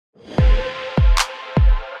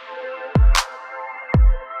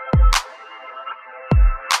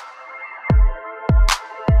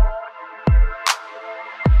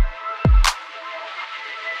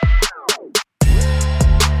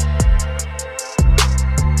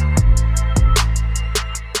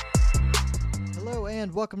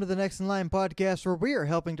welcome to the Next in Line podcast, where we are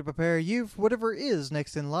helping to prepare you for whatever is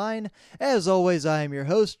next in line. As always, I am your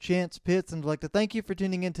host, Chance Pitts, and I'd like to thank you for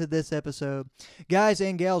tuning into this episode. Guys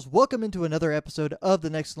and gals, welcome into another episode of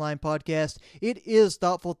the Next in Line podcast. It is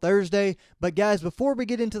Thoughtful Thursday, but guys, before we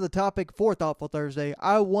get into the topic for Thoughtful Thursday,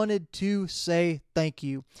 I wanted to say thank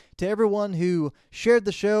you to everyone who shared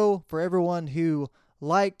the show, for everyone who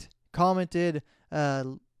liked, commented,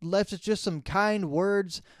 left us just some kind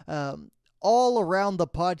words, all around the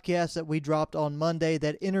podcast that we dropped on Monday,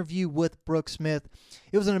 that interview with Brooke Smith.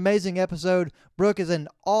 It was an amazing episode. Brooke is an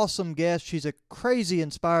awesome guest. She's a crazy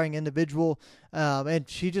inspiring individual, and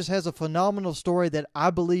she just has a phenomenal story that I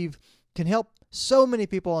believe can help so many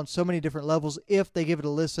people on so many different levels if they give it a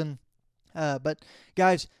listen. But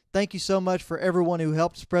guys, thank you so much for everyone who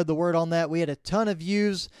helped spread the word on that. We had a ton of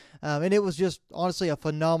views, and it was just honestly a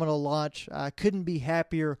phenomenal launch. I couldn't be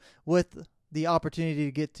happier with the opportunity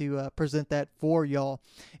to get to present that for y'all.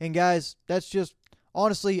 And guys, that's just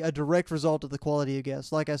honestly a direct result of the quality of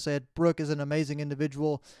guests. Like I said, Brooke is an amazing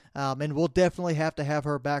individual, and we'll definitely have to have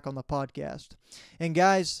her back on the podcast. And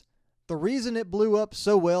guys, the reason it blew up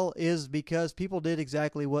so well is because people did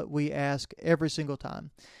exactly what we ask every single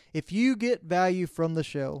time. If you get value from the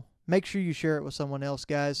show, make sure you share it with someone else,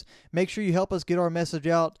 guys. Make sure you help us get our message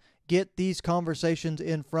out, get these conversations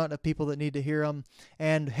in front of people that need to hear them,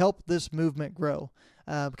 and help this movement grow.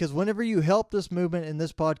 Because whenever you help this movement and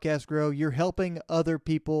this podcast grow, you're helping other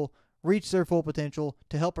people reach their full potential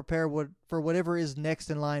to help prepare for whatever is next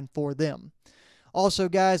in line for them. Also,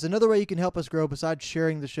 guys, another way you can help us grow besides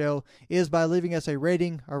sharing the show is by leaving us a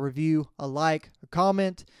rating, a review, a like, a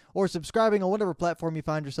comment, or subscribing on whatever platform you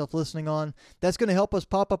find yourself listening on. That's going to help us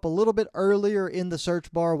pop up a little bit earlier in the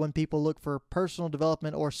search bar when people look for personal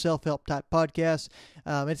development or self-help type podcasts.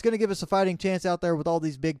 It's going to give us a fighting chance out there with all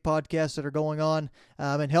these big podcasts that are going on,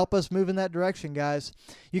 and help us move in that direction, guys.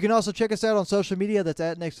 You can also check us out on social media. That's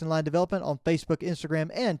at Next in Line Development on Facebook,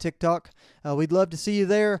 Instagram, and TikTok. We'd love to see you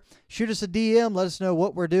there. Shoot us a DM. Let us know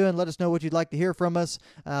what we're doing. Let us know what you'd like to hear from us.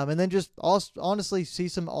 And then just honestly see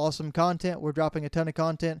some awesome content. We're dropping a ton of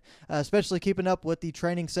content, especially keeping up with the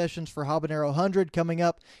training sessions for Habanero 100 coming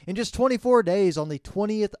up in just 24 days on the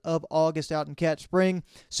 20th of August out in Cat Spring.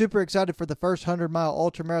 Super excited for the first 100-mile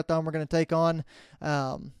ultra marathon we're going to take on.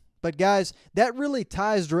 But guys, that really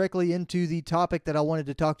ties directly into the topic that I wanted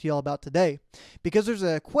to talk to y'all about today, because there's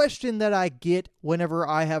a question that I get whenever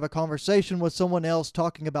I have a conversation with someone else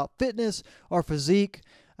talking about fitness or physique.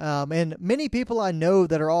 And many people I know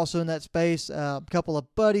that are also in that space, a couple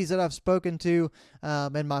of buddies that I've spoken to,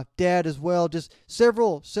 and my dad as well, just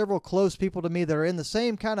several close people to me that are in the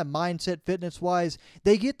same kind of mindset fitness-wise.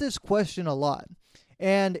 They get this question a lot.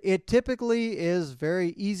 And it typically is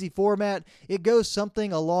very easy format. It goes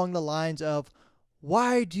something along the lines of,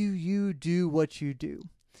 why do you do what you do?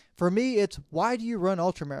 For me, it's, why do you run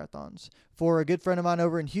ultramarathons? For a good friend of mine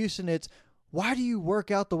over in Houston, it's, why do you work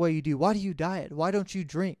out the way you do? Why do you diet? Why don't you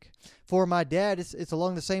drink? For my dad, it's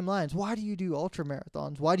along the same lines. Why do you do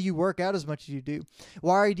ultramarathons? Why do you work out as much as you do?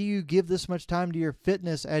 Why do you give this much time to your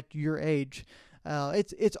fitness at your age?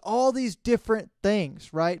 It's all these different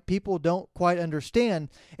things, right? People don't quite understand.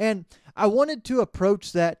 And I wanted to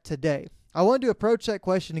approach that today. I wanted to approach that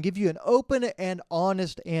question and give you an open and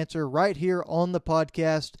honest answer right here on the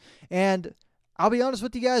podcast. And I'll be honest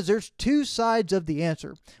with you guys, there's two sides of the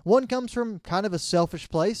answer. One comes from kind of a selfish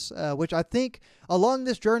place, which I think along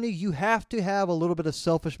this journey, you have to have a little bit of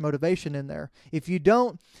selfish motivation in there. If you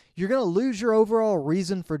don't, you're going to lose your overall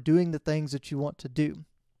reason for doing the things that you want to do.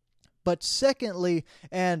 But secondly,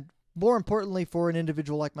 and more importantly for an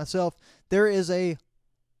individual like myself, there is a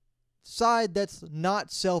side that's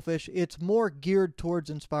not selfish. It's more geared towards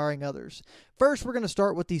inspiring others. First, we're going to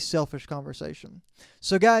start with the selfish conversation.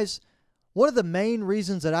 So guys, one of the main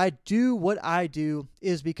reasons that I do what I do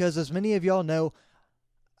is because, as many of y'all know,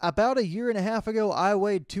 about a year and a half ago, I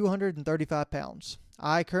weighed 235 pounds.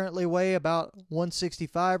 I currently weigh about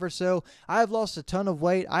 165 or so. I have lost a ton of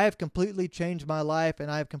weight. I have completely changed my life, and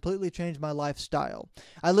I have completely changed my lifestyle.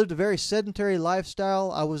 I lived a very sedentary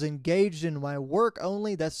lifestyle. I was engaged in my work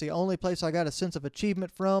only. That's the only place I got a sense of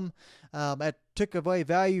achievement from. I took away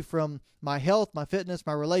value from my health, my fitness,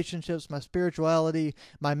 my relationships, my spirituality,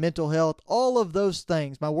 my mental health, all of those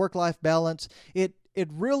things, my work-life balance. It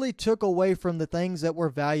really took away from the things that were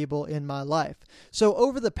valuable in my life. So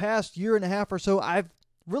over the past year and a half or so, I've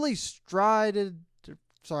really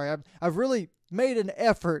I've really made an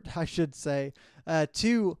effort, I should say,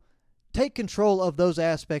 to take control of those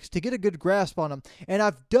aspects, to get a good grasp on them. And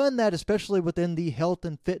I've done that especially within the health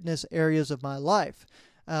and fitness areas of my life.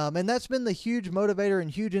 And that's been the huge motivator and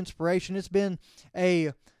huge inspiration. It's been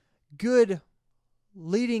a good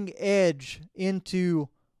leading edge into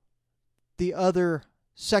the other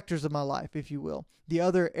sectors of my life, if you will, the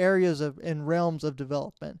other areas of and realms of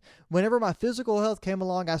development. Whenever my physical health came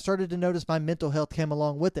along, I started to notice my mental health came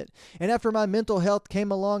along with it. And after my mental health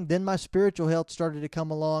came along, then my spiritual health started to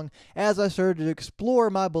come along as I started to explore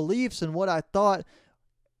my beliefs and what I thought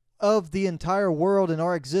of the entire world and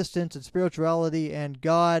our existence and spirituality and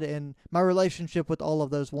God and my relationship with all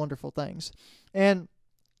of those wonderful things. And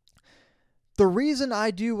the reason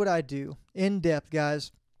I do what I do in depth,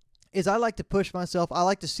 guys, is I like to push myself. I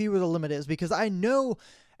like to see where the limit is, because I know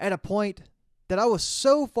at a point that I was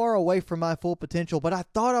so far away from my full potential, but I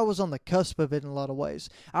thought I was on the cusp of it in a lot of ways.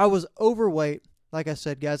 I was overweight. Like I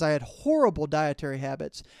said, guys, I had horrible dietary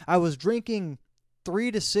habits. I was drinking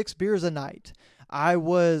 3 to 6 beers a night. I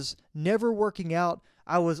was never working out.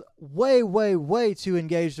 I was way, way, way too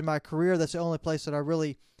engaged in my career. That's the only place that I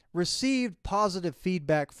really received positive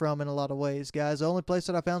feedback from in a lot of ways, guys. The only place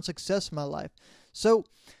that I found success in my life. So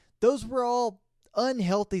those were all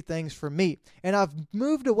unhealthy things for me. And I've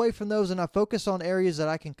moved away from those, and I focus on areas that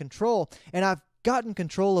I can control. And I've gotten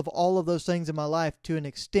control of all of those things in my life to an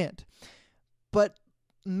extent. But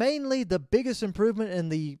mainly the biggest improvement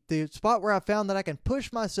and the spot where I found that I can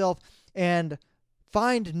push myself and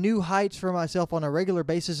find new heights for myself on a regular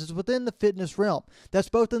basis is within the fitness realm. That's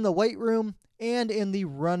both in the weight room and in the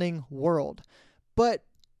running world. But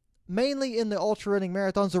mainly in the ultra running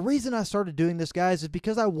marathons, the reason I started doing this, guys, is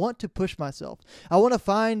because I want to push myself. I want to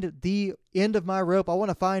find the end of my rope. I want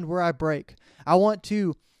to find where I break. I want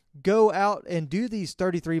to go out and do these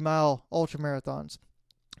 33-mile ultra marathons.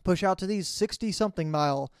 Push out to these 60-something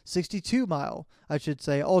mile, 62-mile, I should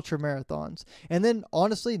say, ultra marathons. And then,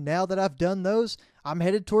 honestly, now that I've done those, I'm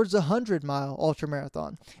headed towards a 100-mile ultra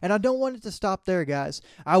marathon. And I don't want it to stop there, guys.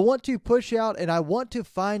 I want to push out, and I want to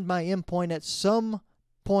find my endpoint at some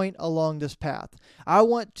point along this path. I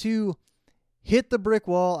want to hit the brick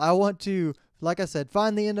wall. I want to, like I said,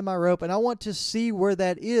 find the end of my rope, and I want to see where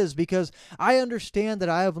that is, because I understand that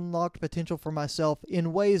I have unlocked potential for myself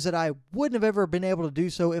in ways that I wouldn't have ever been able to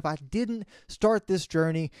do so if I didn't start this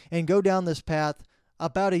journey and go down this path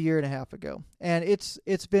about 1.5 years ago. And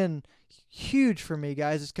it's been huge for me,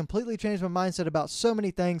 guys. It's completely changed my mindset about so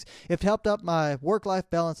many things. It's helped out my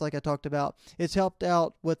work-life balance, like I talked about. It's helped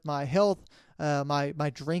out with my health,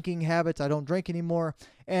 my drinking habits. I don't drink anymore.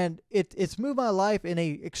 And it's moved my life in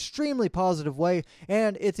a extremely positive way.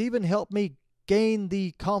 And it's even helped me gain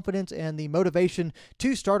the confidence and the motivation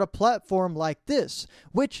to start a platform like this,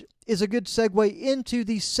 which is a good segue into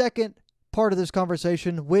the second part of this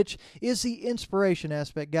conversation, which is the inspiration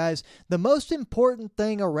aspect, guys. The most important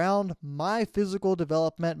thing around my physical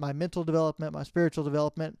development, my mental development, my spiritual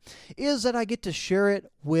development is that I get to share it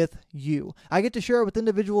with you. I get to share it with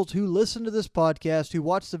individuals who listen to this podcast, who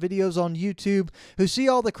watch the videos on YouTube, who see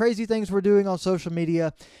all the crazy things we're doing on social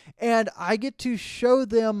media, and I get to show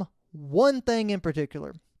them one thing in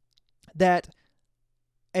particular, that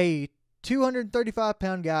a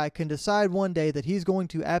 235-pound guy can decide one day that he's going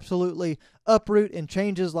to absolutely uproot and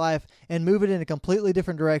change his life and move it in a completely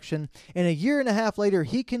different direction. And 1.5 years later,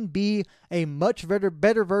 he can be a much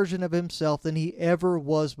better version of himself than he ever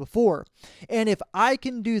was before. And if I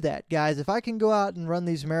can do that, guys, if I can go out and run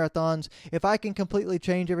these marathons, if I can completely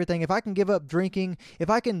change everything, if I can give up drinking,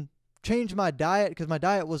 if I can change my diet, because my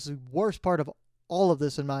diet was the worst part of all of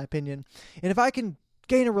this, in my opinion, and if I can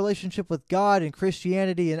gain a relationship with God and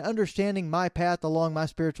Christianity and understanding my path along my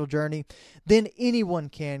spiritual journey, then anyone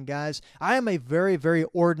can, guys. I am a very, very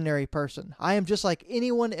ordinary person. I am just like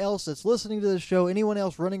anyone else that's listening to this show, anyone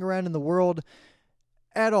else running around in the world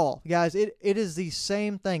at all. Guys, it is the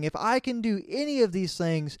same thing. If I can do any of these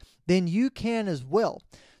things, then you can as well.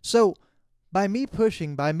 So by me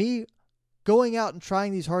pushing, by me going out and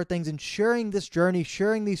trying these hard things and sharing this journey,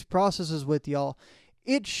 sharing these processes with y'all,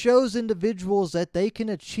 it shows individuals that they can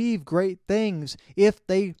achieve great things if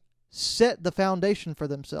they set the foundation for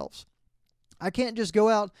themselves. I can't just go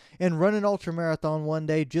out and run an ultra marathon one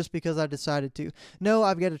day just because I decided to. No,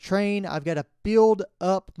 I've got to train. I've got to build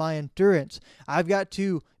up my endurance. I've got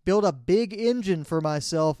to build a big engine for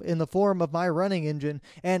myself in the form of my running engine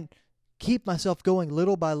and keep myself going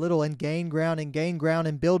little by little and gain ground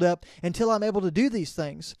and build up until I'm able to do these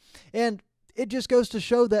things. And it just goes to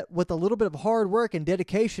show that with a little bit of hard work and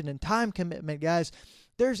dedication and time commitment, guys,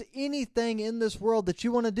 there's anything in this world that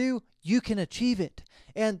you want to do, you can achieve it.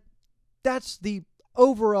 And that's the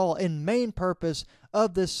overall and main purpose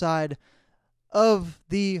of this side of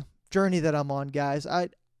the journey that I'm on, guys.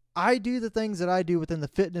 I do the things that I do within the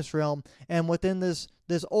fitness realm and within this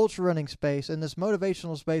ultra running space and this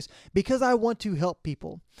motivational space because I want to help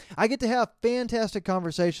people. I get to have fantastic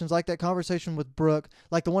conversations like that conversation with Brooke,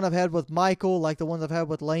 like the one I've had with Michael, like the ones I've had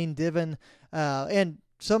with Lane Diven, and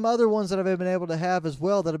some other ones that I've been able to have as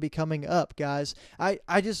well that'll be coming up, guys. I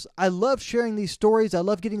love sharing these stories. I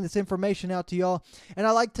love getting this information out to y'all, and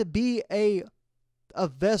I like to be a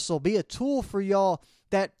vessel, be a tool for y'all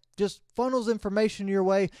that just funnels information your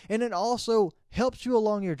way, and it also helps you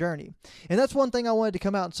along your journey. And that's one thing I wanted to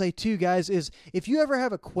come out and say too, guys, is if you ever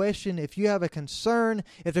have a question, if you have a concern,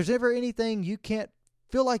 if there's ever anything you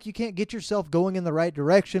feel like you can't get yourself going in the right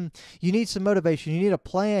direction, you need some motivation, you need a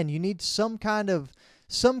plan, you need some kind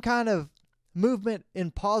of movement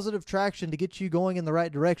in positive traction to get you going in the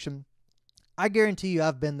right direction, I guarantee you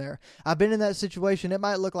I've been there. I've been in that situation. It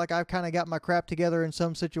might look like I've kind of got my crap together in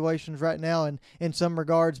some situations right now and in some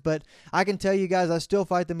regards, but I can tell you guys I still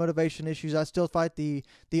fight the motivation issues. I still fight the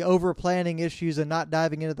over-planning issues and not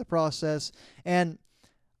diving into the process. And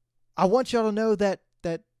I want y'all to know that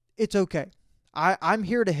it's okay. I'm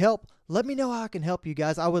here to help. Let me know how I can help you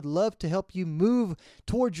guys. I would love to help you move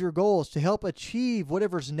towards your goals, to help achieve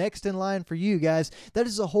whatever's next in line for you guys. That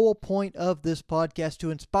is the whole point of this podcast,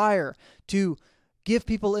 to inspire, to give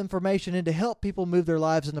people information, and to help people move their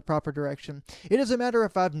lives in the proper direction. It doesn't matter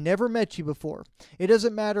if I've never met you before. It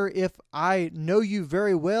doesn't matter if I know you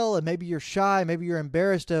very well and maybe you're shy, maybe you're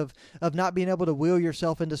embarrassed of not being able to wheel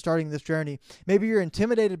yourself into starting this journey. Maybe you're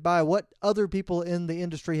intimidated by what other people in the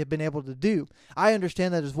industry have been able to do. I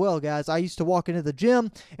understand that as well, guys. I used to walk into the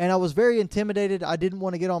gym and I was very intimidated. I didn't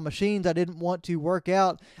want to get on machines. I didn't want to work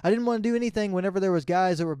out. I didn't want to do anything whenever there was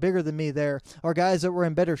guys that were bigger than me there or guys that were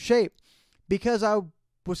in better shape, because I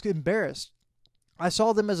was embarrassed. I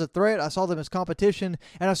saw them as a threat, I saw them as competition,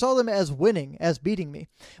 and I saw them as winning, as beating me.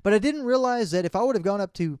 But I didn't realize that if I would have gone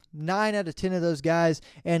up to 9 out of 10 of those guys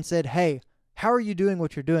and said, hey, how are you doing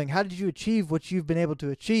what you're doing? How did you achieve what you've been able to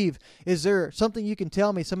achieve? Is there something you can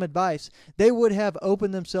tell me, some advice? They would have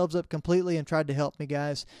opened themselves up completely and tried to help me,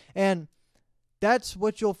 guys. And that's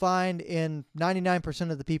what you'll find in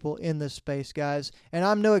 99% of the people in this space, guys. And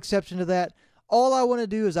I'm no exception to that. All I want to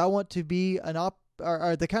do is I want to be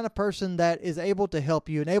the kind of person that is able to help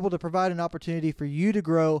you and able to provide an opportunity for you to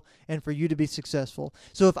grow and for you to be successful.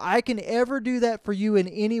 So if I can ever do that for you in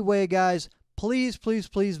any way, guys, please, please,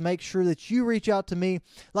 please make sure that you reach out to me.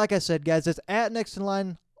 Like I said, guys, it's at Next in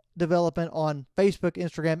Line Development on Facebook,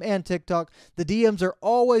 Instagram, and TikTok. The DMs are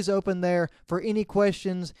always open there for any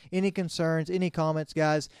questions, any concerns, any comments,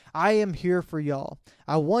 guys. I am here for y'all.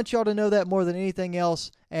 I want y'all to know that more than anything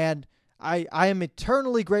else, and I am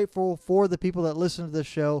eternally grateful for the people that listen to this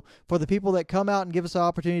show, for the people that come out and give us the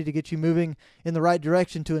opportunity to get you moving in the right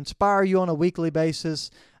direction, to inspire you on a weekly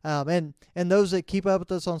basis, and those that keep up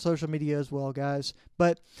with us on social media as well, guys.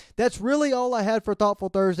 But that's really all I had for Thoughtful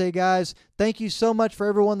Thursday, guys. Thank you so much for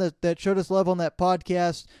everyone that showed us love on that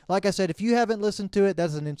podcast. Like I said, if you haven't listened to it,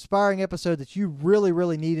 that's an inspiring episode that you really,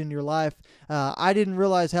 really need in your life. I didn't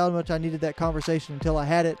realize how much I needed that conversation until I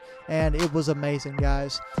had it, and it was amazing,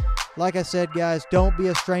 guys. Like I said, guys, don't be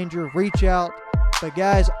a stranger. Reach out. But,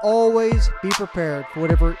 guys, always be prepared for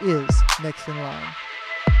whatever is next in line.